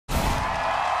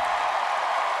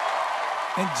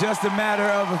In just a matter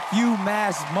of a few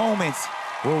masked moments,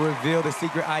 we'll reveal the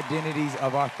secret identities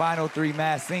of our final 3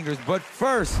 masked singers. But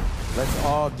first, let's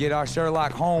all get our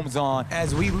Sherlock Holmes on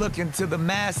as we look into the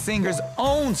masked singer's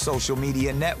own social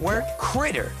media network,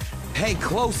 Critter. Pay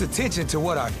close attention to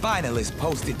what our finalists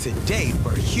posted today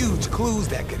for huge clues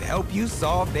that could help you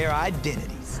solve their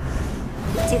identities.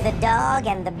 To the dog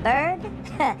and the bird?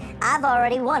 I've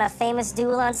already won a famous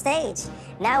duel on stage.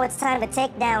 Now it's time to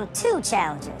take down 2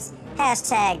 challengers.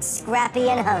 Hashtag scrappy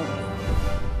and hungry.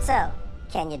 So,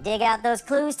 can you dig out those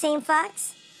clues, Team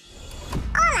Fox?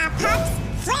 Hola, pups!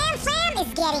 Flam Flam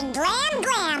is getting glam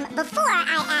glam before I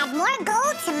add more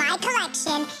gold to my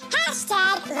collection.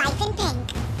 Hashtag life in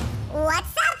pink.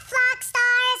 What's up, Flock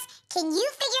Stars? Can you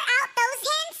figure out those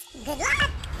hints? Good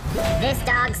luck! This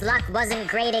dog's luck wasn't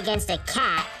great against a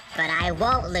cat, but I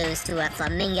won't lose to a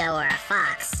flamingo or a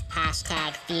fox.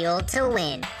 Hashtag fueled to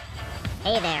win.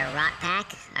 Hey there, Rot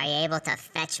Pack. Are you able to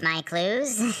fetch my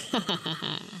clues?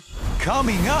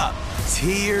 Coming up,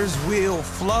 tears will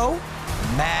flow,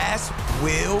 masks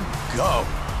will go.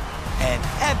 An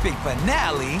epic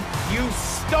finale. You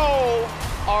stole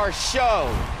our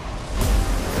show.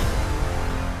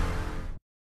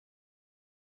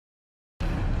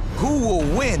 Who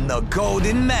will win the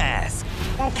golden mask?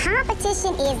 The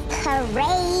competition is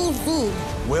crazy.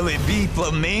 Will it be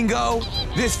Flamingo?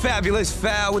 This fabulous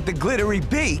fowl with the glittery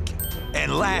beak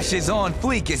and lashes on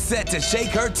fleek is set to shake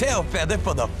her tail feather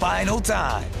for the final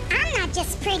time. I'm not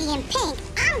just pretty and pink.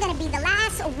 I'm gonna be the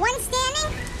last one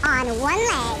standing on one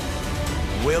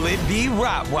leg. Will it be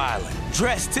Rottweiler,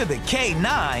 dressed to the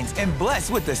K9s and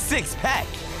blessed with a 6-pack?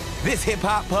 This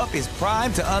hip-hop pup is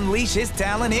primed to unleash his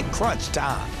talent in crunch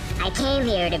time. I came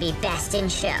here to be best in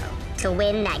show, to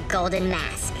win that golden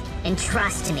mask. And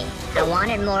trust me, I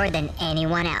want it more than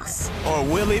anyone else. Or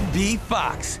will it be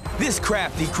Fox? This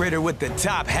crafty critter with the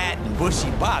top hat and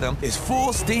bushy bottom is full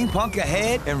steampunk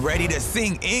ahead and ready to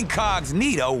sing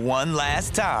incognito one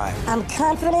last time. I'm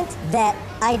confident that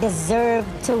I deserve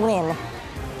to win.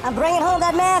 I'm bringing home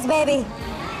that mask, baby.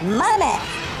 My mask.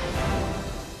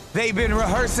 They've been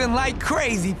rehearsing like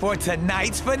crazy for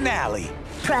tonight's finale.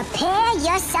 Prepare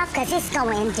yourself, cause it's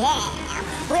going down.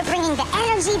 We're bringing the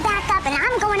energy back up, and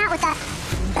I'm going out with a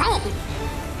bang.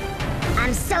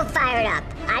 I'm so fired up.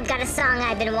 I've got a song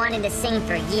I've been wanting to sing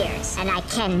for years, and I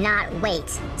cannot wait.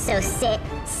 So sit,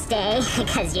 stay,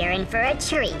 because you're in for a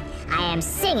treat. I am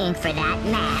singing for that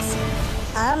mask.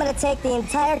 I'm gonna take the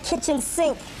entire kitchen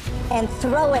sink and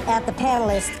throw it at the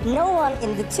panelists. No one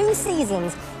in the 2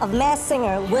 seasons of Masked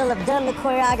Singer will have done the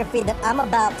choreography that I'm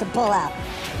about to pull out.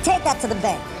 Take that to the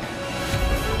bank.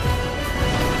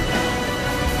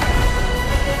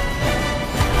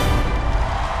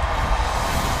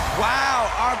 Wow,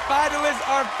 our finalists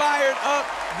are fired up.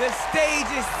 The stage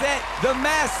is set. The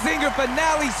Masked Singer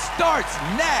finale starts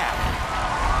now.